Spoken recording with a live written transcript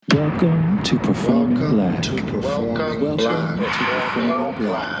Welcome to Performing Black. Welcome to Performing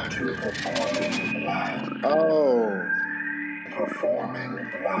Black. Oh. Performing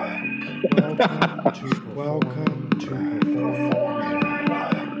Black. Welcome to Performing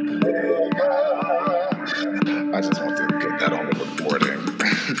Black. I just want to get that on the recording.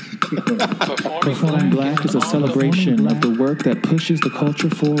 Performing Black is a celebration of the work that pushes the culture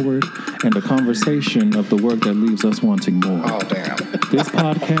forward and a conversation of the work that leaves us wanting more. Oh, damn. This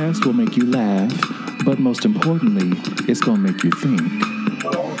podcast will make you laugh, but most importantly, it's going to make you think.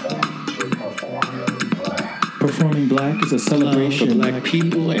 Performing Black is a celebration of Black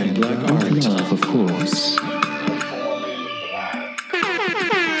people and Black art. Love, of course.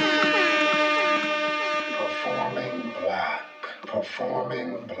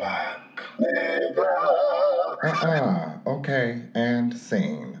 Performing Black. Okay, and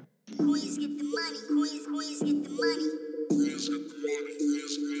scene. Queens get the money, queens get the money. Queens get the money,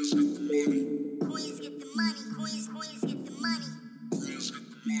 queens get the money. Queens get the money, queens get the money. Queens get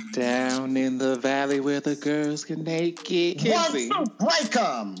the money. Down in the valley where the girls get naked. Kenzie. Break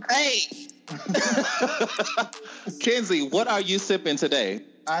 'em. Hey! Kenzie, what are you sipping today?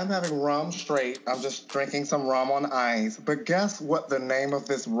 I'm having rum straight. I'm just drinking some rum on ice. But guess what the name of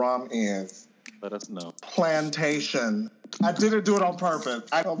this rum is? Let us know. Plantation. I didn't do it on purpose.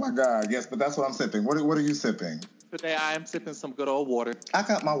 Oh my God, yes, but that's what I'm sipping. What are you sipping? Today I am sipping some good old water. I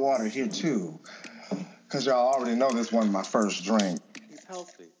got my water here too, because y'all already know this wasn't my first drink. It's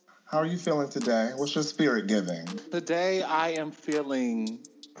healthy. How are you feeling today? What's your spirit giving? Today I am feeling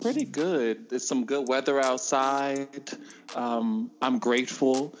pretty good. There's some good weather outside. I'm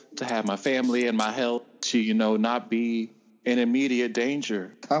grateful to have my family and my health to, not be in immediate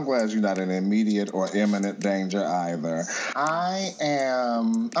danger. I'm glad you're not in immediate or imminent danger either.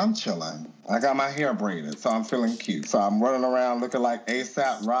 I'm chilling. I got my hair braided, so I'm feeling cute. So I'm running around looking like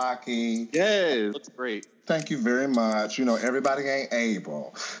A$AP Rocky. Yes, looks great. Thank you very much. Everybody ain't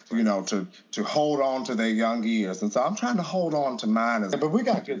able, to hold on to their young years. And so I'm trying to hold on to mine. But we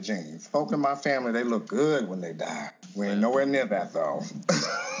got good genes. Folk in my family, they look good when they die. We ain't nowhere near that, though.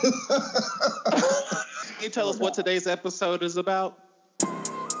 Can you tell us what today's episode is about?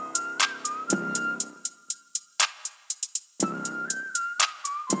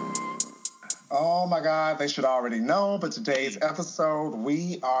 Oh my God, they should already know, but today's episode,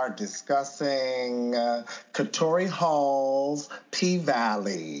 we are discussing Katori Hall's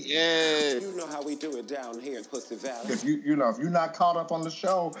P-Valley. Yes. You know how we do it down here in Pussy Valley. If if you're not caught up on the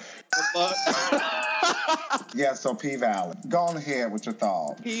show, yeah, so P-Valley. Go on ahead with your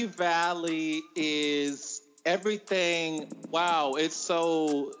thought. P-Valley is everything. Wow, it's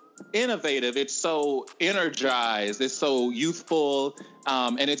so innovative. It's so energized. It's so youthful.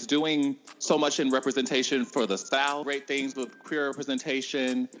 And it's doing so much in representation for the South. Great things with queer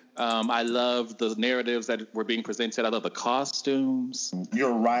representation. I love the narratives that were being presented. I love the costumes.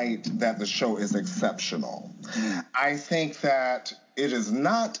 You're right that the show is exceptional. I think that it is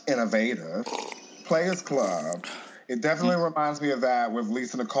not innovative. Players Club. It definitely reminds me of that with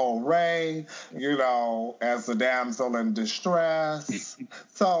Lisa Nicole Ray, as the damsel in distress.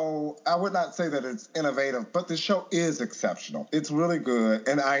 So I would not say that it's innovative, but the show is exceptional. It's really good.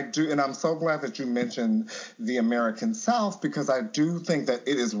 And I'm so glad that you mentioned the American South, because I do think that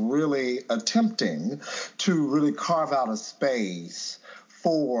it is really attempting to really carve out a space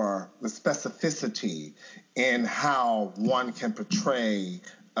for the specificity in how one can portray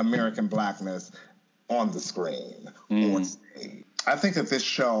American Blackness on the screen or stage. I think that this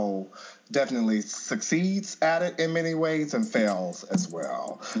show definitely succeeds at it in many ways and fails as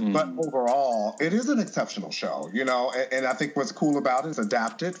well. But overall, it is an exceptional show, and I think what's cool about it is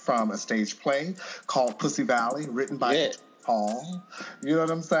adapted from a stage play called Pussy Valley, written by Hall. You know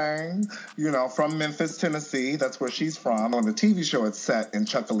what I'm saying? From Memphis, Tennessee. That's where she's from. On the TV show, it's set in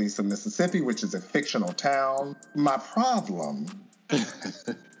Chucalissa, Mississippi, which is a fictional town. My problem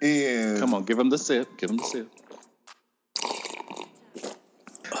is... Come on, give him the sip.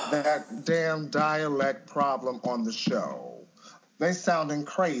 That damn dialect problem on the show. They sounding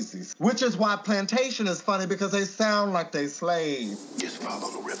crazy. Which is why Plantation is funny, because they sound like they slaves. Just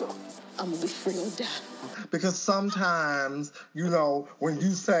follow the rhythm. I'm gonna be free or die. Because sometimes, when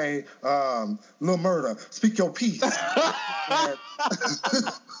you say, Lil Murder, speak your piece.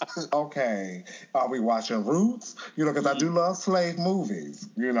 Okay, are we watching Roots? Because I do love slave movies.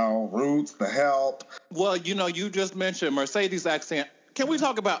 Roots, The Help. Well, you just mentioned Mercedes' accent. Can we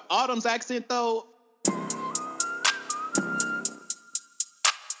talk about Autumn's accent, though?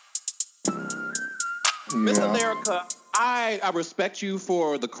 Miss America, I respect you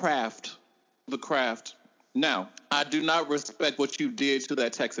for the craft. Now, I do not respect what you did to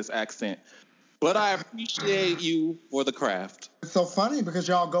that Texas accent, but I appreciate you for the craft. It's so funny because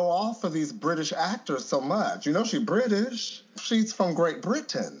y'all go off for these British actors so much. You know she's British. She's from Great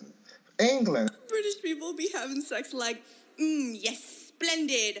Britain, England. British people be having sex like, yes,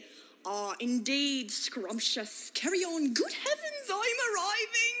 splendid. Ah, indeed, scrumptious. Carry on. Good heavens, I'm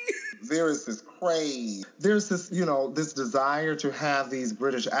arriving. There is this craze. There's this, this desire to have these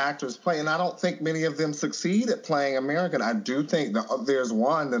British actors play, and I don't think many of them succeed at playing American. I do think there's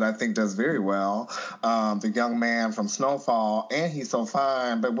one that I think does very well, the young man from Snowfall, and he's so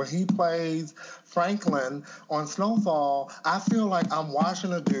fine. But when he plays Franklin on Snowfall, I feel like I'm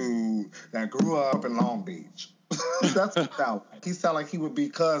watching a dude that grew up in Long Beach. That's what he sounds like. He sounds like he would be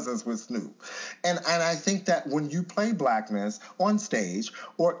cousins with Snoop. And I think that when you play blackness on stage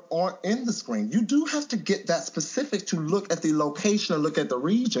or in the screen, you do have to get that specific to look at the location or look at the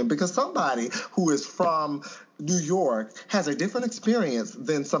region, because somebody who is from New York has a different experience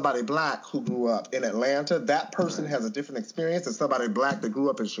than somebody black who grew up in Atlanta. That person has a different experience than somebody black that grew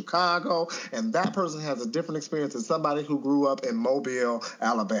up in Chicago, and that person has a different experience than somebody who grew up in Mobile,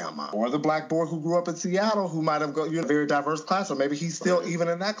 Alabama, or the black boy who grew up in Seattle who might have gone, a very diverse class, or maybe he's still, even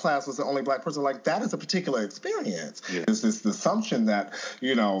in that class, was the only black person. Like, that is a particular experience. Yeah. There's this assumption that,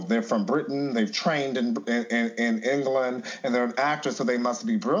 they're from Britain, they've trained in England, and they're an actor, so they must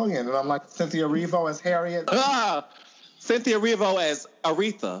be brilliant. And I'm like, Cynthia Erivo as Harriet. Cynthia Erivo as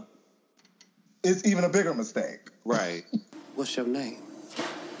Aretha. It's even a bigger mistake. Right. What's your name?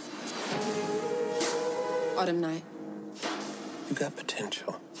 Autumn Night. You got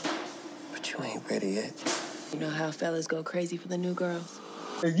potential, but you ain't ready yet. You know how fellas go crazy for the new girls?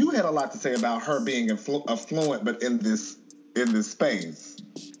 And you had a lot to say about her being affluent, but in this space.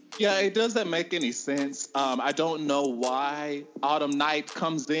 Yeah, it doesn't make any sense. I don't know why Autumn Night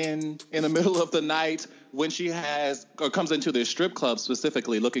comes in the middle of the night when she comes into the strip club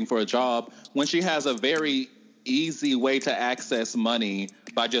specifically looking for a job, when she has a very easy way to access money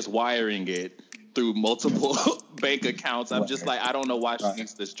by just wiring it through multiple bank accounts. I'm just like, I don't know why she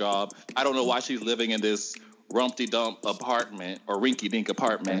needs this job. I don't know why she's living in this rumpty-dump apartment or rinky-dink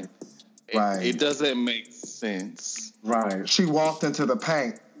apartment. Right. It doesn't make sense. Right. She walked into the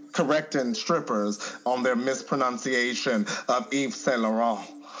paint correcting strippers on their mispronunciation of Yves Saint Laurent.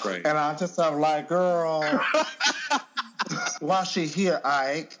 Right. And I just am like, girl, why she here,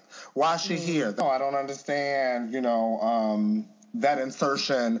 Ike? Why she here? No, I don't understand, that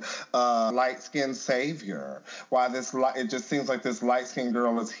insertion, light-skinned savior. Why it just seems like this light-skinned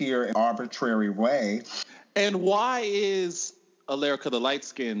girl is here in an arbitrary way. And why is Alerica, the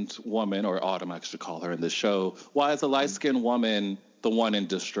light-skinned woman, or Autumn I should call her in this show, why is the light-skinned woman the one in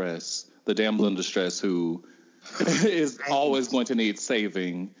distress, the damsel in distress who is always going to need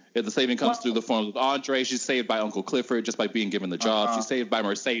saving? If the saving comes through the form of Andre, she's saved by Uncle Clifford just by being given the job. She's saved by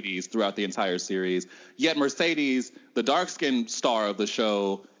Mercedes throughout the entire series. Yet Mercedes, the dark-skinned star of the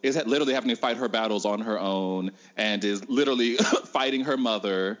show, is literally having to fight her battles on her own and is literally fighting her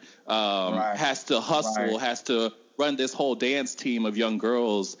mother, has to hustle, has to run this whole dance team of young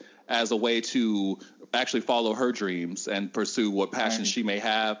girls as a way to actually follow her dreams and pursue what passion she may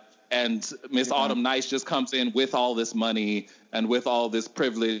have. And Miss Autumn Night just comes in with all this money and with all this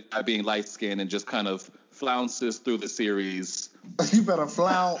privilege by being light-skinned and just kind of flounces through the series. You better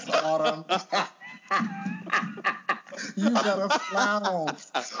flounce, Autumn. You better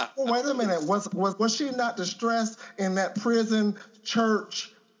flounce. Well, wait a minute. Was she not distressed in that prison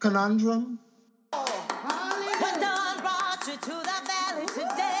church conundrum? What done brought you to the valley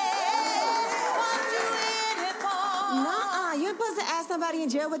today? What you in here for? Nuh-uh. You ain't supposed to ask somebody in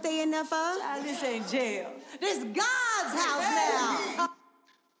jail what they in there for. This ain't jail. This God's house now.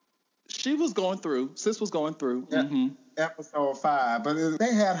 She was going through. Sis was going through. Yeah. Mm-hmm. Episode 5, but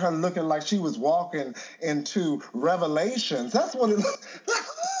they had her looking like she was walking into Revelations. That's what it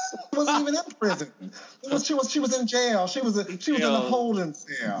wasn't even in prison. She was in jail. She was in a holding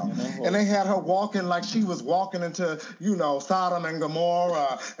cell, and they had her walking like she was walking into Sodom and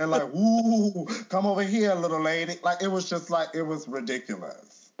Gomorrah, and like, woo, come over here, little lady. Like, it was just like, it was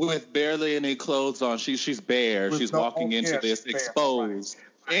ridiculous. With barely any clothes on, she's bare. With she's walking into this exposed. Right.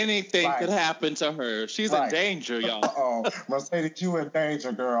 Anything could happen to her. She's in danger, y'all. Uh-oh. Mercedes, you in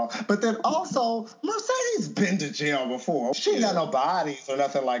danger, girl. But then also, Mercedes been to jail before. She ain't got no bodies or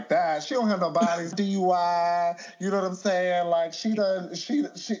nothing like that. She don't have no bodies. DUI, you know what I'm saying? Like, she done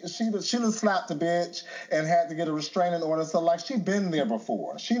slapped the bitch and had to get a restraining order. So, like, she been there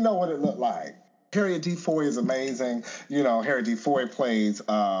before. She know what it looked like. Harriet D. Foy is amazing. Harriet D. Foy plays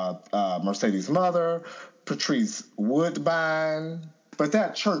Mercedes' mother, Patrice Woodbine. But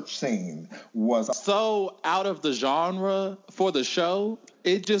that church scene was so out of the genre for the show.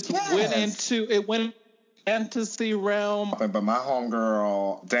 It just went into fantasy realm. But my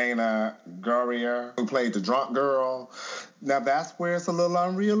homegirl, Dana Gurrier, who played the drunk girl, now that's where it's a little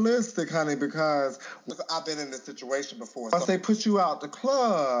unrealistic, honey, because I've been in this situation before. Once they put you out the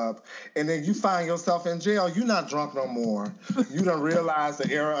club and then you find yourself in jail, you're not drunk no more. You don't realize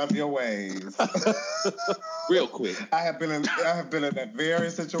the error of your ways. Real quick. I have been in that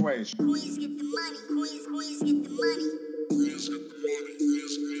very situation. Queens get the money. Queens get the money. Queens get the money.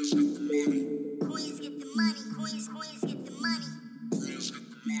 Queens get the money. Queens get the money. Queens get the money. Queens get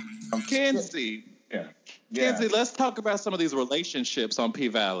the money. Kenzie. Kenzie, let's talk about some of these relationships on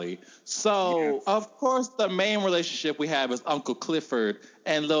P-Valley. So, of course, the main relationship we have is Uncle Clifford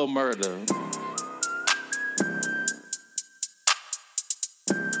and Lil Murda.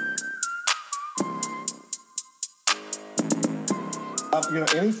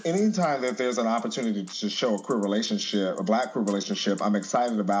 Anytime that there's an opportunity to show a queer relationship, a black queer relationship, I'm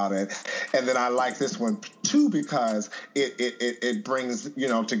excited about it. And then I like this one too because it brings,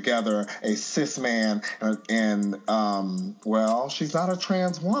 together a cis man and well, she's not a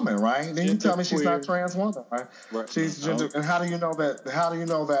trans woman, right? Didn't you tell me she's not a trans woman, right? She's gender. And how do you know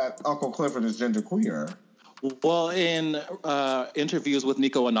that Uncle Clifford is genderqueer? Well, in interviews with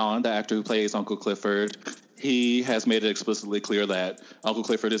Nico Anand, the actor who plays Uncle Clifford, he has made it explicitly clear that Uncle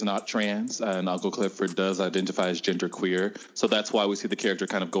Clifford is not trans, and Uncle Clifford does identify as genderqueer. So that's why we see the character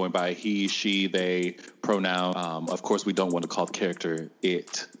kind of going by he, she, they pronoun. Of course, we don't want to call the character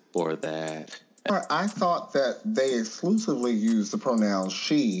it or that. I thought that they exclusively use the pronoun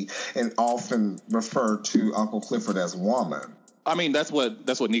she and often refer to Uncle Clifford as woman. I mean, that's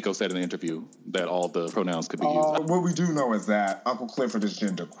what Nico said in the interview, that all the pronouns could be used. What we do know is that Uncle Clifford is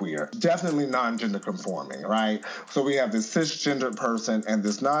genderqueer, definitely non-gender conforming, right? So we have this cisgendered person and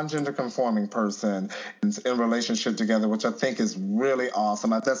this non-gender conforming person in relationship together, which I think is really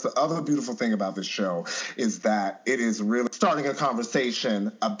awesome. That's the other beautiful thing about this show, is that it is really starting a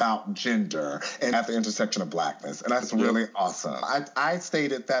conversation about gender and at the intersection of blackness, and that's really awesome. I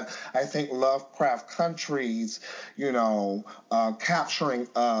stated that I think Lovecraft Country's, capturing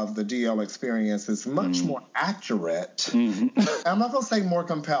of the DL experience is much more accurate. Mm-hmm. I'm not going to say more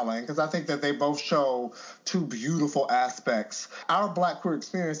compelling, because I think that they both show two beautiful aspects. Our black queer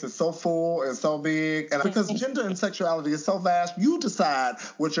experience is so full and so big, and because gender and sexuality is so vast, you decide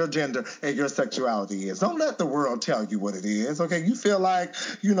what your gender and your sexuality is. Don't let the world tell you what it is, okay? You feel like,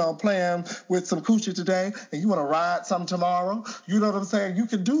 playing with some coochie today, and you want to ride some tomorrow, you know what I'm saying? You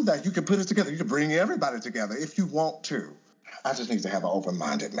can do that. You can put it together. You can bring everybody together if you want to. I just need to have an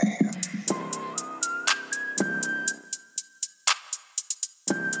open-minded man.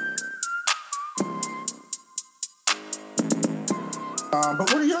 But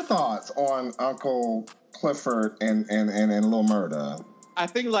what are your thoughts on Uncle Clifford and Lil Murda? I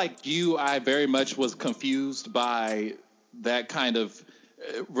think, like you, I very much was confused by that kind of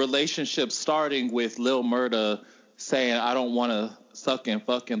relationship starting with Lil Murda saying, I don't want to suck and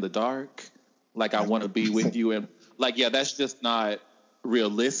fuck in the dark. Like, I want to be with you. And that's just not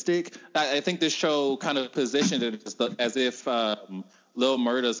realistic. I think this show kind of positioned it as if Lil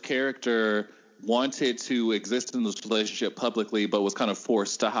Murda's character wanted to exist in this relationship publicly, but was kind of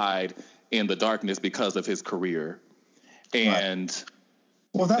forced to hide in the darkness because of his career. And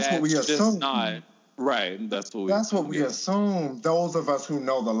that's what we assume. That's what we assume, those of us who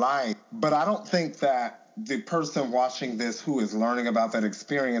know the light. But I don't think that the person watching this who is learning about that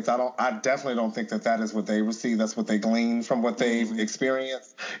experience, I definitely don't think that is what they receive. That's what they glean from what they've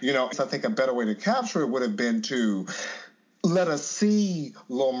experienced. So I think a better way to capture it would have been to let us see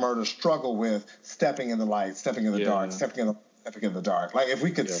Lil Murda struggle with stepping in the light, stepping in the dark, stepping in the dark. Like, if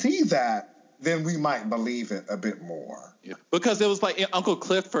we could see that, then we might believe it a bit more. Yeah. Because it was like Uncle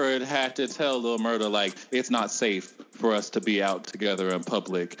Clifford had to tell Lil Murda, like, it's not safe for us to be out together in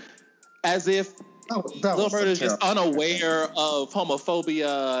public. As if Lil Murda is just unaware of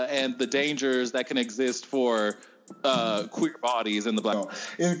homophobia and the dangers that can exist for queer bodies in the black.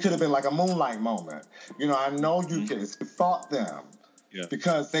 It could have been like a Moonlight moment. I know you thought them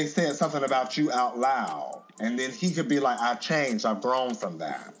because they said something about you out loud, and then he could be like, I changed, I've grown from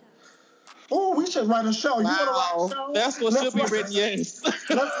that. Oh, we should write a show. You want to write a show? That's what should be written, yes.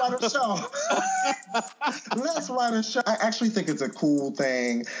 Let's write a show. Let's write a show. I actually think it's a cool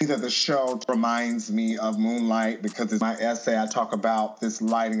thing that the show reminds me of Moonlight, because in my essay I talk about this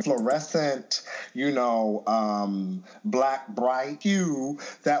lighting, fluorescent, black, bright hue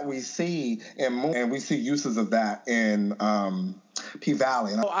that we see in Moon, and we see uses of that in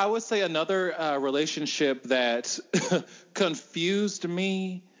P-Valley. I would say another relationship that confused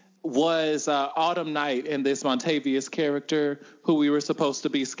me was Autumn Night and this Montavious character who we were supposed to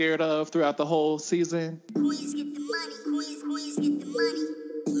be scared of throughout the whole season. Queens get the money. Queens get the money.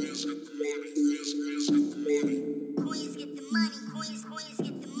 Queens get the money. Queens get the money. Queens get the money. Queens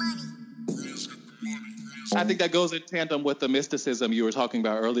get the money. Queens get the money. I think that goes in tandem with the mysticism you were talking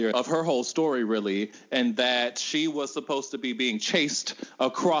about earlier of her whole story, really, and that she was supposed to be being chased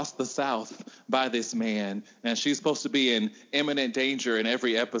across the South by this man, and she's supposed to be in imminent danger in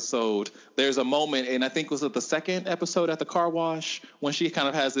every episode. There's a moment, and I think was it the second episode at the car wash, when she kind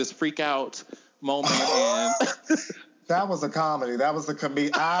of has this freak out moment. And that was a comedy. That was a comedy.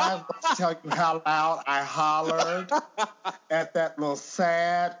 I want to tell you how loud I hollered at that little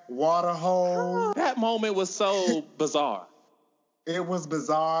sad water hole. That moment was so bizarre. It was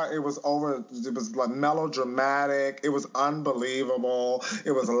bizarre. It was like melodramatic. It was unbelievable.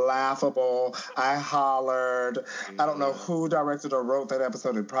 It was laughable. I hollered. I don't know who directed or wrote that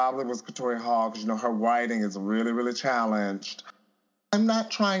episode. It probably was Katori Hall, because, her writing is really, really challenged. I'm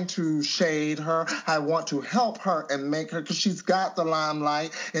not trying to shade her. I want to help her and make her, because she's got the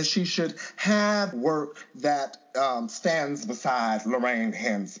limelight, and she should have work that stands beside Lorraine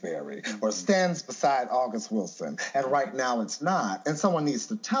Hansberry or stands beside August Wilson. And right now it's not. And someone needs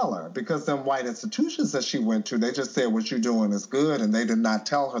to tell her, because them white institutions that she went to, they just said what you're doing is good, and they did not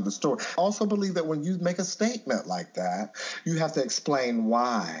tell her the story. I also believe that when you make a statement like that, you have to explain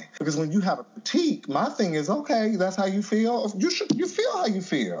why. Because when you have a critique, my thing is, okay, that's how you feel. You feel how you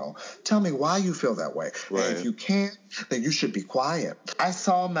feel. Tell me why you feel that way. Right. And if you can't, then you should be quiet. I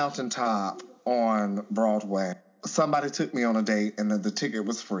saw Mountaintop on Broadway. Somebody took me on a date, and the ticket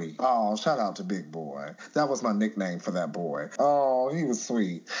was free. Oh, shout out to Big Boy. That was my nickname for that boy. Oh, he was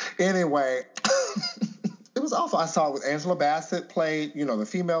sweet. Anyway, it was awful. I saw it with Angela Bassett played, the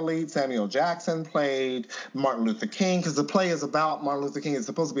female lead. Samuel Jackson played Martin Luther King, because the play is about Martin Luther King. It's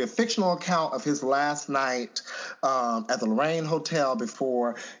supposed to be a fictional account of his last night at the Lorraine Hotel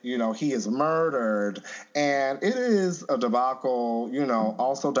before, he is murdered. And it is a debacle,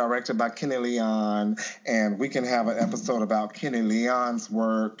 also directed by Kenny Leon. And we can have an episode about Kenny Leon's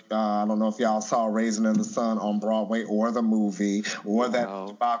work. I don't know if y'all saw Raisin in the Sun on Broadway or the movie or that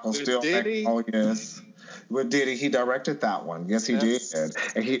debacle still. Oh, yes. With Diddy, he directed that one. Yes, he did.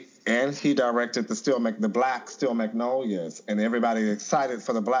 And he directed the Black Steel Magnolias, and everybody excited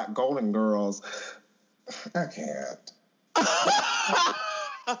for the Black Golden Girls. I can't.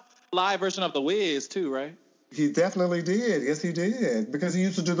 Live version of The Wiz too, right? He definitely did. Yes, he did. Because he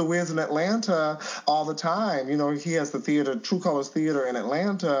used to do The Wiz in Atlanta all the time. He has the theater, True Colors Theater in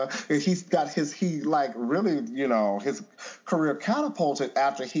Atlanta. He's got his career catapulted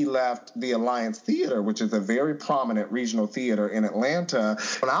after he left the Alliance Theater, which is a very prominent regional theater in Atlanta.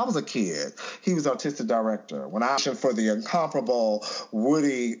 When I was a kid, he was artistic director. When I auditioned for the incomparable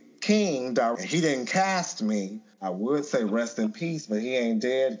Woody King, he didn't cast me. I would say rest in peace, but he ain't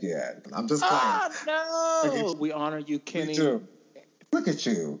dead yet. I'm just playing. No! We honor you, Kenny. Look at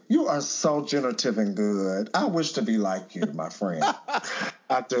you. You are so generative and good. I wish to be like you, my friend.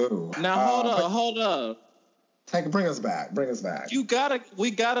 I do. Now, hold up. Bring us back.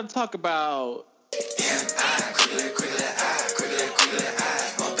 We gotta talk about...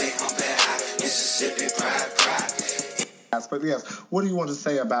 But yes, what do you want to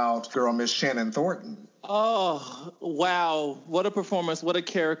say about girl Miss Shannon Thornton? Oh, wow. What a performance. What a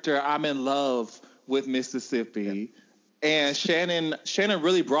character. I'm in love with Mississippi. And Shannon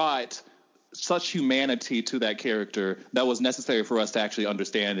really brought such humanity to that character that was necessary for us to actually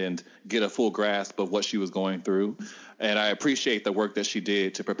understand and get a full grasp of what she was going through. And I appreciate the work that she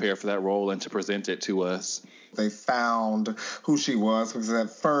did to prepare for that role and to present it to us. They found who she was, because at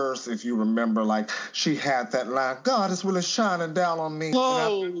first, if you remember, she had that line, God is really shining down on me.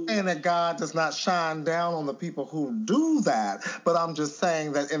 Oh. And I'm saying that God does not shine down on the people who do that, but I'm just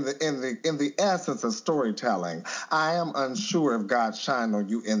saying that in the essence of storytelling, I am unsure if God shined on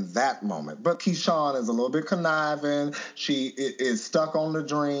you in that moment. But Keyshawn is a little bit conniving. She is stuck on the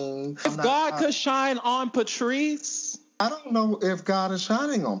dream. If God could shine on Patrice, I don't know if God is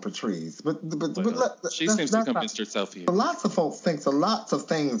shining on Patrice, but she seems to convince herself here. Lots of folks think lots of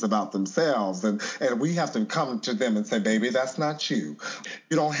things about themselves, and we have to come to them and say, baby, that's not you.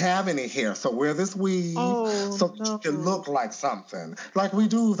 You don't have any hair, so wear this weave so you can look like something. Like we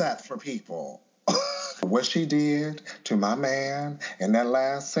do that for people. What she did to my man in that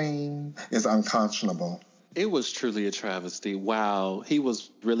last scene is unconscionable. It was truly a travesty. Wow. He was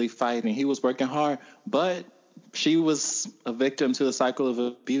really fighting. He was working hard, but she was a victim to the cycle of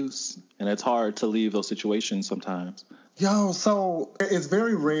abuse, and it's hard to leave those situations sometimes. Yo, so it's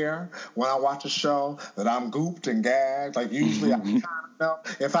very rare when I watch a show that I'm gooped and gagged. Like usually I kind of know.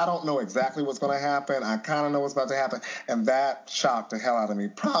 If I don't know exactly what's going to happen, I kind of know what's about to happen. And that shocked the hell out of me,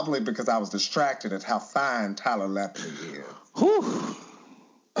 probably because I was distracted at how fine Tyler Lepley is. Whew.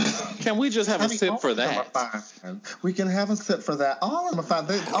 Can we just have a sip for that? We can have a sip for that. All of them are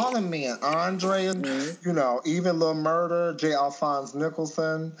fine. All of me and Andre, and even Lil Murder, J. Alphonse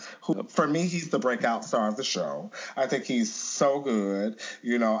Nicholson, who for me he's the breakout star of the show. I think he's so good.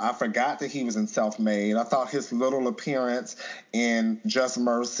 I forgot that he was in Self-Made. I thought his little appearance in Just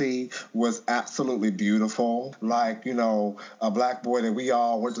Mercy was absolutely beautiful. Like, a black boy that we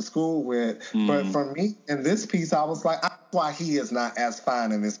all went to school with. But for me, in this piece, I was like, why he is not as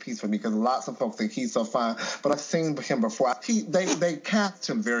fine in this piece for me, because lots of folks think he's so fine, but I've seen him before. They cast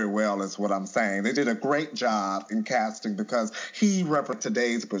him very well, is what I'm saying. They did a great job in casting because he represents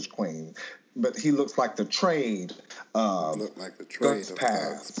today's Butch Queen, but he looks like the trade of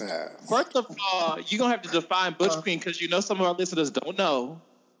past. First of all, you're going to have to define Butch Queen, because some of our listeners don't know.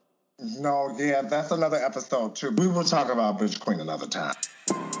 No, yeah, that's another episode too. We will talk about Butch Queen another time.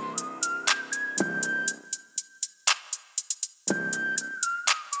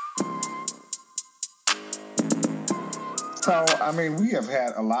 So, we have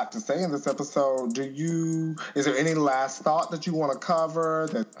had a lot to say in this episode. Is there any last thought that you want to cover?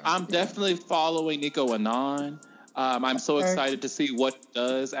 I'm definitely following Nico Anon. I'm so excited to see what he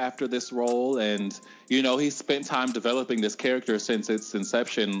does after this role. And, he spent time developing this character since its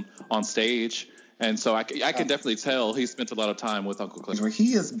inception on stage. And so I can definitely tell he spent a lot of time with Uncle Clifford.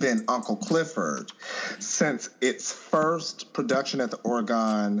 He has been Uncle Clifford since its first production at the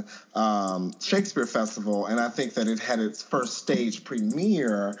Oregon Shakespeare Festival, and I think that it had its first stage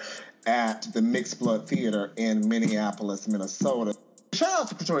premiere at the Mixed Blood Theater in Minneapolis, Minnesota. Shout out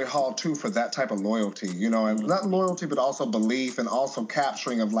to Victoria Hall, too, for that type of loyalty, and not loyalty, but also belief, and also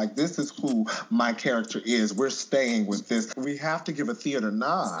capturing of, this is who my character is. We're staying with this. We have to give a theater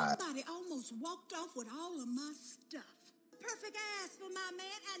nod. Somebody almost walked off with all of my stuff. Perfect ass for my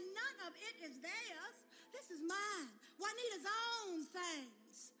man, and none of it is theirs. This is mine. Juanita's own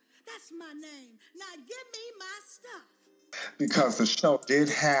things. That's my name. Now give me my stuff. Because the show did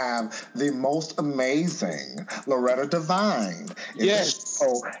have the most amazing Loretta Devine in the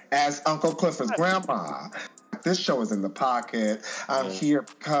show as Uncle Clifford's grandma. This show is in the pocket. I'm here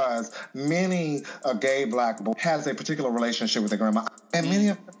because many a gay black boy has a particular relationship with their grandma, and many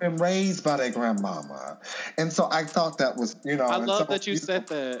of them have been raised by their grandmama. And so I thought that was, I love that you said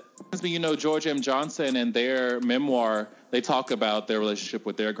that. George M. Johnson in their memoir, they talk about their relationship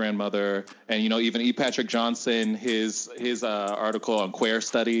with their grandmother, and even E. Patrick Johnson, his article on queer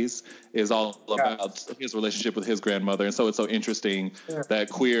studies is all about his relationship with his grandmother. And so it's so interesting that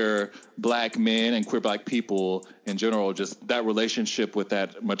queer black men and queer black people in general, just that relationship with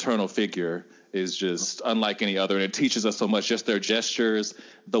that maternal figure is just unlike any other. And it teaches us so much, just their gestures,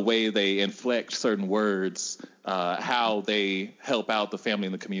 the way they inflect certain words, how they help out the family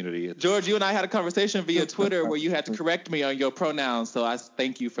and the community. George, you and I had a conversation via Twitter where you had to correct me on your pronouns, so I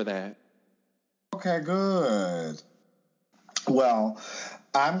thank you for that. Okay, good. Well,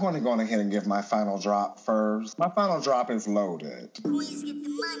 I'm going to go ahead and give my final drop first. My final drop is loaded. Queens get the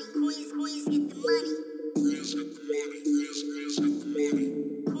money. Queens get the money. Queens get the money. Queens get the money.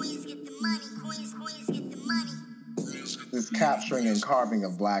 Queens get the money. Queens get the money. This capturing and carving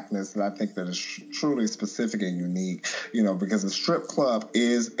of blackness that I think that is truly specific and unique, because the strip club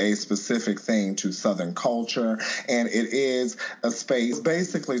is a specific thing to Southern culture, and it is a space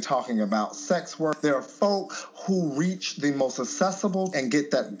basically talking about sex work. There are folk who reach the most accessible and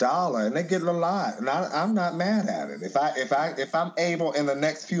get that dollar, and they get it a lot, and I'm not mad at it. If I'm able in the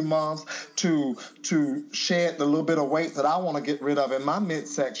next few months to shed the little bit of weight that I want to get rid of in my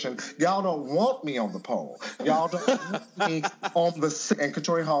midsection, y'all don't want me on the pole. Y'all don't want me on the, and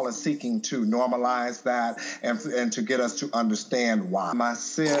Katori Hall is seeking to normalize that and to get us to understand why. My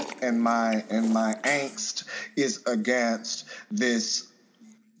sip and my angst is against this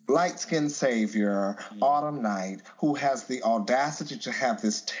light-skinned savior, Autumn Night, who has the audacity to have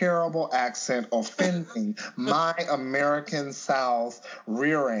this terrible accent offending my American South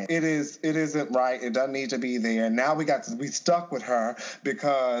rear end. It isn't right. It doesn't need to be there. Now we got to be stuck with her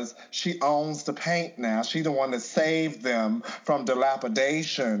because she owns the paint now. She's the one that saved them from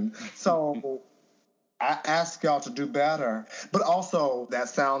dilapidation. So I ask y'all to do better. But also that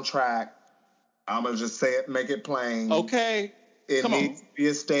soundtrack, I'm going to just say it, make it plain. Okay. It needs to be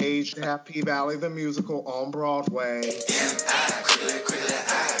a stage to have P-Valley the musical on Broadway.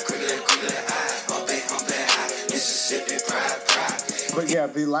 But yeah,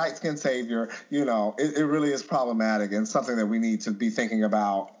 the light-skinned savior, you know, it really is problematic and something that we need to be thinking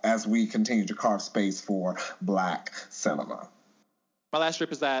about as we continue to carve space for Black cinema. My last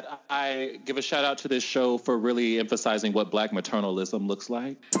strip is that I give a shout out to this show for really emphasizing what Black maternalism looks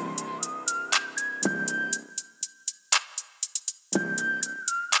like.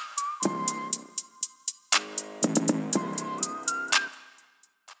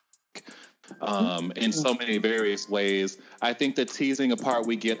 In so many various ways. I think the teasing apart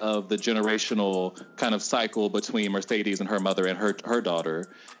we get of the generational kind of cycle between Mercedes and her mother and her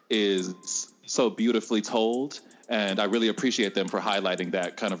daughter is so beautifully told. And I really appreciate them for highlighting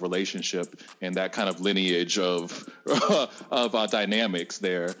that kind of relationship and that kind of lineage of dynamics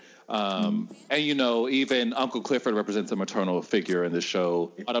there. And, you know, even Uncle Clifford represents a maternal figure in the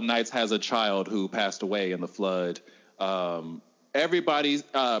show. Autumn Nights has a child who passed away in the flood. Everybody's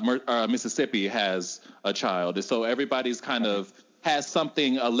Mississippi has a child, so everybody's kind of has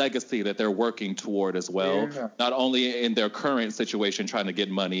something, a legacy that they're working toward as well. Yeah. Not only in their current situation, trying to get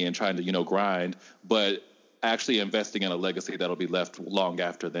money and trying to, you know, grind, but actually investing in a legacy that'll be left long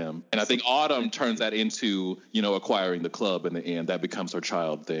after them. And I think Autumn turns that into, you know, acquiring the club in the end. That becomes her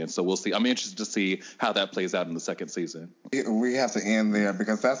child then. So we'll see. I'm interested to see how that plays out in the second season. We have to end there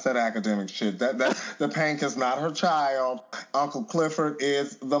because that's that academic shit. That the Pink is not her child. Uncle Clifford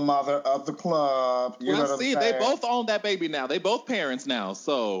is the mother of the club. You know what I'm saying? They both own that baby now. They both parents now.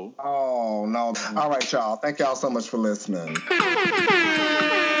 So. Oh, no. All right, y'all. Thank y'all so much for listening.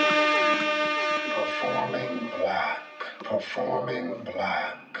 Performing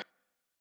Black.